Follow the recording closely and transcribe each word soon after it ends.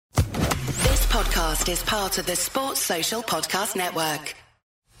podcast is part of the Sports Social Podcast Network.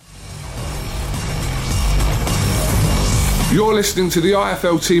 You're listening to the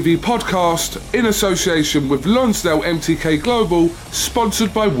IFL TV podcast in association with Lonsdale MTK Global,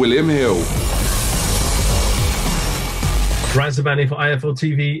 sponsored by William Hill. Razabani for IFL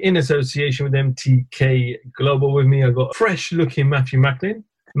TV in association with MTK Global. With me, I've got fresh-looking Matthew Macklin.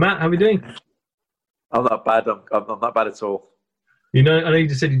 Matt, how are we doing? I'm not bad. I'm not bad at all. You know, I know you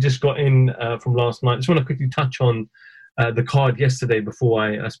just said you just got in from last night. I just want to quickly touch on the card yesterday before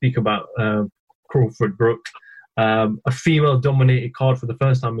I speak about Crawford Brook. A female-dominated card for the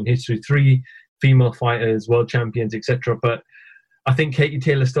first time in history. 3 female fighters, world champions, etc. But I think Katie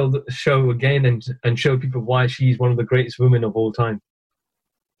Taylor stole the show again and showed people why she's one of the greatest women of all time.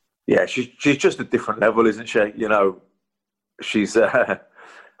 Yeah, she's just a different level, isn't she? You know, she's her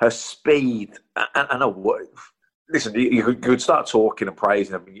speed and her. Listen, you could start talking and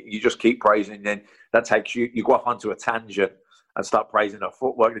praising them. You just keep praising, and then that takes you. You go off onto a tangent and start praising her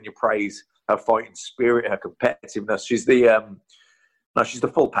footwork, and you praise her fighting spirit, her competitiveness. She's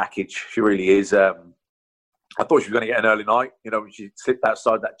the full package. She really is. I thought she was going to get an early night. You know, when she slipped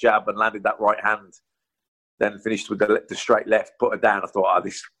outside that jab and landed that right hand, then finished with the straight left, put her down. I thought,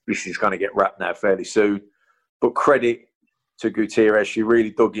 this is going to get wrapped now fairly soon. But credit to Gutierrez, she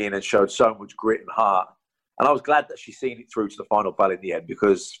really dug in and showed so much grit and heart. And I was glad that she's seen it through to the final bell in the end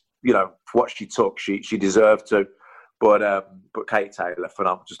because, you know, for what she took, she deserved to. But Kate Taylor,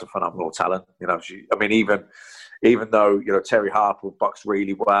 just a phenomenal talent. You know, even though, you know, Terry Harper boxed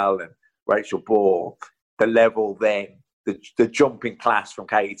really well and Rachel Ball, the level then, the jumping class from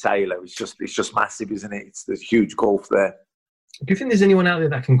Katie Taylor it's just massive, isn't it? There's huge gulf there. Do you think there's anyone out there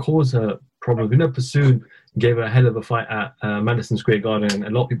that can cause her problems? We know Pursoon gave her a hell of a fight at Madison Square Garden, and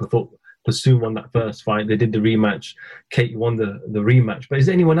a lot of people thought Pursoon won that first fight. They did the rematch. Katie won the rematch. But is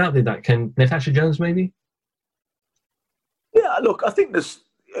there anyone out there that can? Natasha Jones, maybe? Yeah, look, I think there's...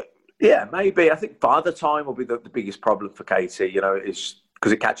 Yeah, maybe. I think Father Time will be the biggest problem for Katie, you know, it's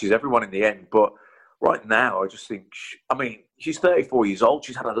because it catches everyone in the end. But right now, I just think... she's 34 years old.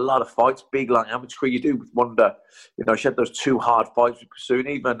 She's had a lot of fights, big, long amateur career. You do wonder, you know, she had those 2 hard fights with Pursoon,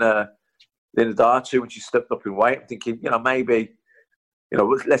 even in the Dartu when she stepped up in weight. I'm thinking, you know, maybe... You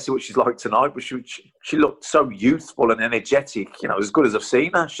know, let's see what she's like tonight. But she looked so youthful and energetic. You know, as good as I've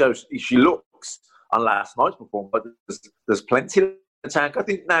seen her. She looks on last night's performance. But there's plenty in the tank. I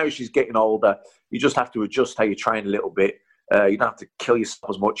think now she's getting older. You just have to adjust how you train a little bit. You don't have to kill yourself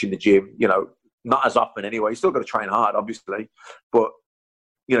as much in the gym. You know, not as often anyway. You still got to train hard, obviously. But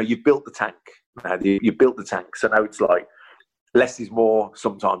you know, you built the tank. You built the tank. So now it's like less is more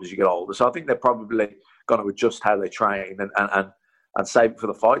sometimes as you get older. So I think they're probably going to adjust how they train and save it for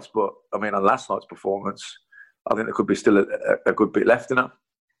the fights. But, I mean, on last night's performance, I think there could be still a good bit left in it.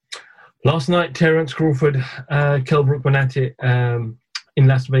 Last night, Terence Crawford, Kell Brook went at it in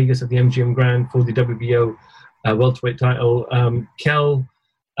Las Vegas at the MGM Grand for the WBO welterweight title. Kell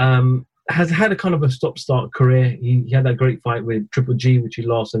has had a kind of a stop-start career. He had that great fight with Triple G, which he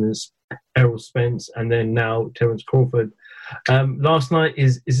lost, and his Errol Spence, and then now Terence Crawford. Last night,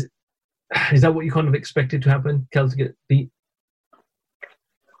 is that what you kind of expected to happen, Kell to get beat?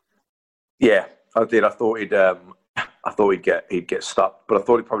 Yeah, I did. I thought he'd get stopped, but I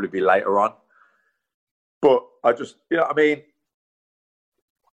thought it'd probably be later on. But I just, you know,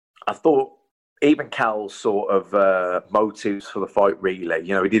 I thought even Cal's sort of motives for the fight, really,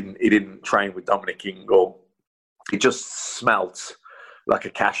 you know, he didn't train with Dominic Ingle. It just smelt like a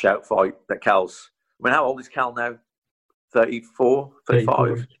cash-out fight that Cal's... I mean, how old is Cal now? 34,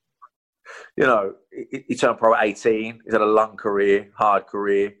 35? You know, he turned pro at 18. He's had a long career, hard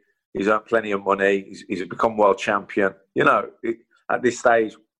career. He's earned plenty of money. He's become world champion. You know, at this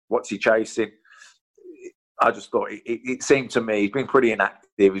stage, what's he chasing? I just thought it seemed to me he's been pretty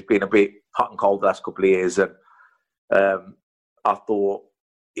inactive. He's been a bit hot and cold the last couple of years, and I thought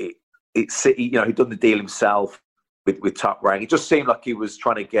you know, he'd done the deal himself with Top Rank. It just seemed like he was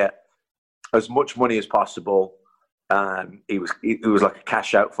trying to get as much money as possible, and it was like a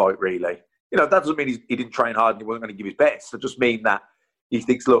cash out fight, really. You know, that doesn't mean he didn't train hard and he wasn't going to give his best. It just mean that he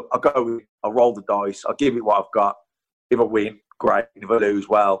thinks, look, I'll roll the dice, I'll give it what I've got. If I win, great. If I lose,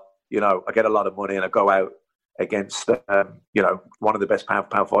 well, you know, I get a lot of money and I go out against, you know, one of the best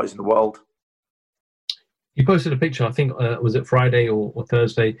pound-for-pound fighters in the world. You posted a picture, I think, was it Friday or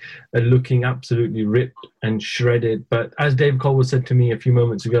Thursday, looking absolutely ripped and shredded. But as Dave Colwell said to me a few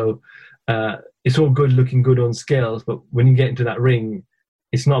moments ago, it's all good looking good on scales, but when you get into that ring,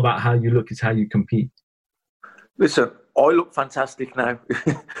 it's not about how you look, it's how you compete. Listen, I look fantastic now.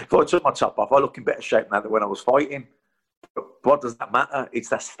 If I took my top off, I look in better shape now than when I was fighting. what does that matter?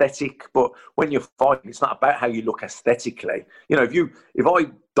 It's aesthetic. But when you're fighting, it's not about how you look aesthetically. You know, if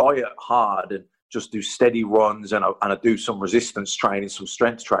I diet hard and just do steady runs and I do some resistance training, some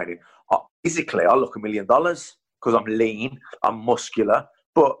strength training, physically I look $1 million because I'm lean, I'm muscular,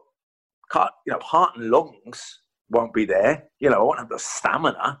 but heart and lungs won't be there. You know, I won't have the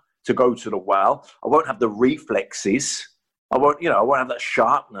stamina to go to the well. I won't have the reflexes. I won't have that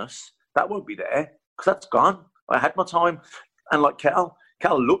sharpness. That won't be there because that's gone. I had my time. And like Cal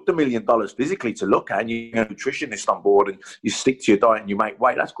looked $1 million physically to look at, and you're a nutritionist on board and you stick to your diet and you make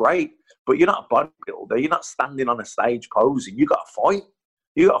weight. That's great. But you're not a bodybuilder. You're not standing on a stage posing. You got to fight.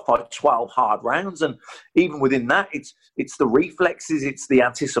 You got to fight 12 hard rounds. And even within that, it's the reflexes, it's the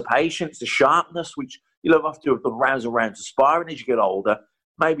anticipation, it's the sharpness, which you'll have to have done rounds and rounds of sparring as you get older.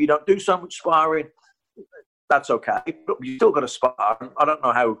 Maybe you don't do so much sparring. That's okay. But you still got to spar. I don't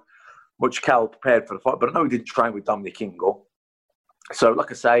know how much Cal prepared for the fight, but I know he didn't train with Dominic Ingle. So,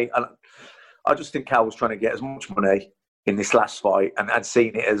 like I say, I just think Cal was trying to get as much money in this last fight and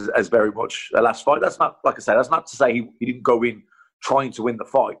seen it as very much a last fight. That's not, like I say, that's not to say he didn't go in trying to win the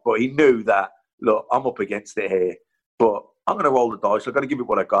fight, but he knew that, look, I'm up against it here, but I'm going to roll the dice. I've got to give it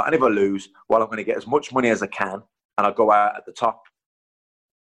what I got. And if I lose, well, I'm going to get as much money as I can, and I'll go out at the top.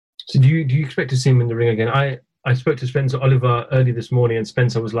 So do you expect to see him in the ring again? I spoke to Spencer Oliver early this morning, and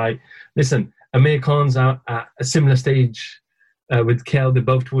Spencer was like, listen, Amir Khan's at a similar stage with Kel. They're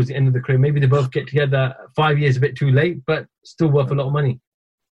both towards the end of the career. Maybe they both get together 5 years a bit too late, but still worth a lot of money.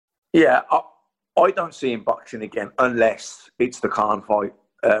 Yeah, I don't see him boxing again unless it's the Khan fight.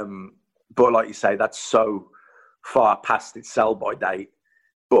 But like you say, that's so far past its sell-by date.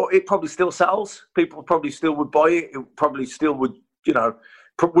 But it probably still sells. People probably still would buy it. It probably still would,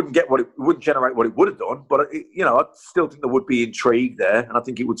 wouldn't generate what it would have done. But, I still think there would be intrigue there. And I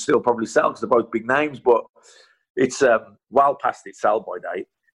think it would still probably sell because they're both big names. But it's well past its sell-by date.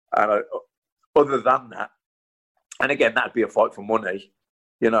 And other than that, and again, that'd be a fight for money.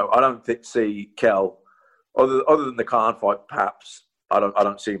 I don't see Kel, other than the Khan fight, perhaps, I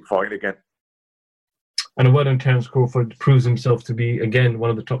don't see him fighting again. And a word on Terence Crawford proves himself to be, again, one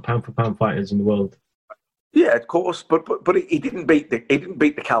of the top pound-for-pound fighters in the world. Yeah, of course, but he didn't beat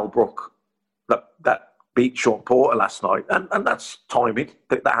the Cal Brook that beat Sean Porter last night, and that's timing.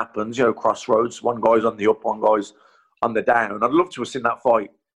 That happens, crossroads. One guy's on the up, one guy's on the down. I'd love to have seen that fight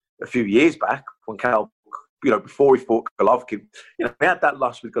a few years back when Cal, before he fought Golovkin. He had that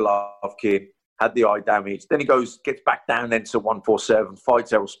loss with Golovkin, had the eye damage. Then he gets back down then to 147,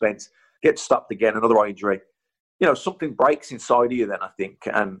 fights Errol Spence, gets stopped again, another eye injury. Something breaks inside of you then, I think.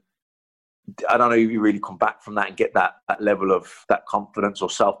 And I don't know if you really come back from that and get that level of that confidence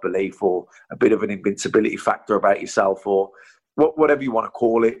or self-belief or a bit of an invincibility factor about yourself or whatever you want to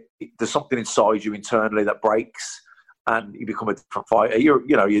call it. There's something inside you internally that breaks and you become a different fighter.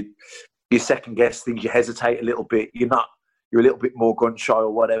 You second guess things, you hesitate a little bit. You're a little bit more gun shy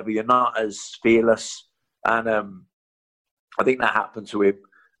or whatever. You're not as fearless. And I think that happened to him.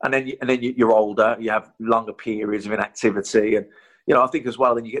 And then you're older, you have longer periods of inactivity. And, I think as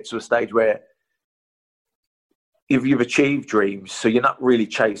well, then you get to a stage where if you've achieved dreams, so you're not really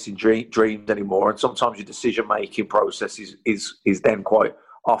chasing dreams anymore. And sometimes your decision-making process is then quite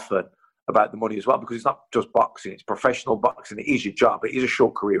often about the money as well, because it's not just boxing, it's professional boxing. It is your job. It is a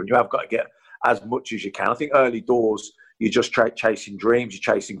short career and you have got to get as much as you can. I think early doors, you're just chasing dreams,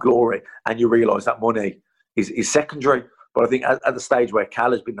 you're chasing glory, and you realise that money is secondary. But I think at the stage where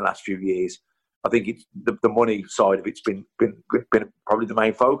Cal has been the last few years, I think it's the money side of it's been probably the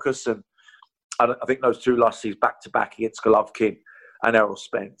main focus. And I think those two losses back to back against Golovkin and Errol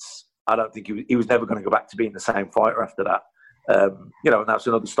Spence, I don't think he was never going to go back to being the same fighter after that. And that's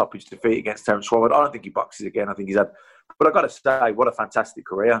another stoppage defeat against Terence Crawford. I don't think he boxes again. I think he's had, but I've got to say, what a fantastic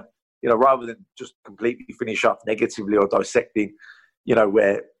career. Rather than just completely finish off negatively or dissecting,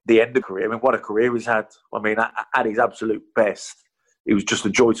 where the end of career. I mean, what a career he's had. I mean, at his absolute best, it was just a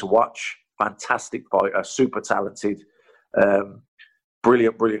joy to watch. Fantastic fighter, super talented,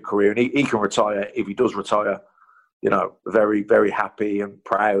 brilliant career. And he can retire if he does retire, very, very happy and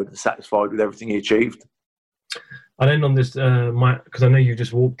proud and satisfied with everything he achieved. I'll end on this, Mike, because I know you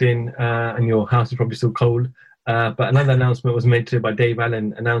just walked in and your house is probably still cold. But another announcement was made today by Dave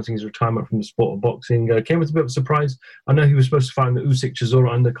Allen announcing his retirement from the sport of boxing. Came as a bit of a surprise. I know he was supposed to fight in the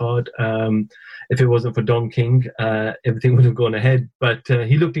Usyk-Chisora undercard. If it wasn't for Don King, everything would have gone ahead. But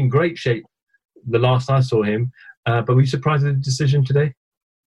he looked in great shape the last I saw him. But were you surprised at the decision today?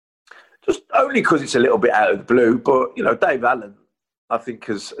 Just only because it's a little bit out of the blue. But, Dave Allen, I think,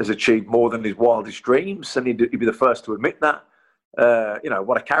 has achieved more than his wildest dreams. And he'd be the first to admit that.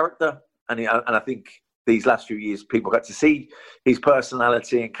 What a character. And I think these last few years, people got to see his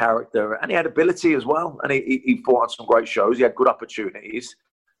personality and character, and he had ability as well. And he fought on some great shows. He had good opportunities,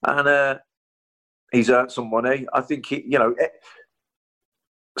 and he's earned some money. I think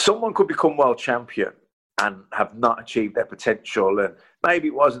someone could become world champion and have not achieved their potential, and maybe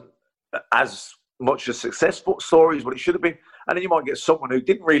it wasn't as much a successful story as what it should have been. And then you might get someone who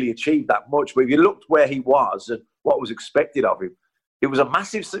didn't really achieve that much, but if you looked where he was and what was expected of him, it was a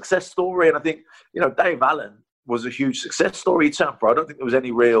massive success story. And I think, Dave Allen was a huge success story. He turned pro. I don't think there was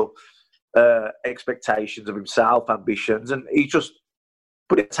any real expectations of himself, ambitions, and he just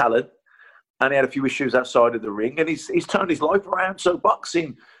put in talent. And he had a few issues outside of the ring, and he's turned his life around. So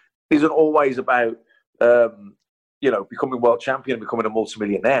boxing isn't always about becoming world champion, becoming a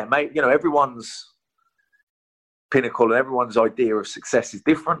multimillionaire, mate. Everyone's pinnacle and everyone's idea of success is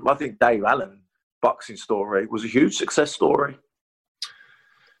different. I think Dave Allen's boxing story was a huge success story.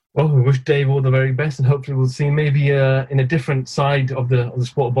 Well, we wish Dave all the very best, and hopefully we'll see maybe in a different side of the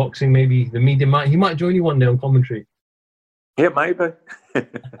sport of boxing. Maybe the media might join you one day on commentary. Yeah, maybe.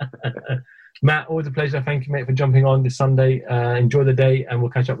 Matt, always a pleasure. Thank you, mate, for jumping on this Sunday. Enjoy the day, and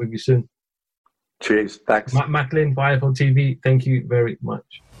we'll catch up with you soon. Cheers. Thanks. Matt Macklin for IFL TV. Thank you very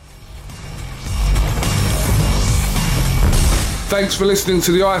much. Thanks for listening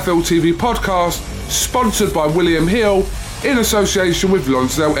to the IFL TV podcast, sponsored by William Hill in association with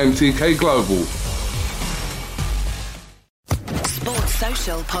Lonsdale MTK Global. Sports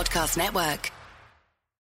Social Podcast Network.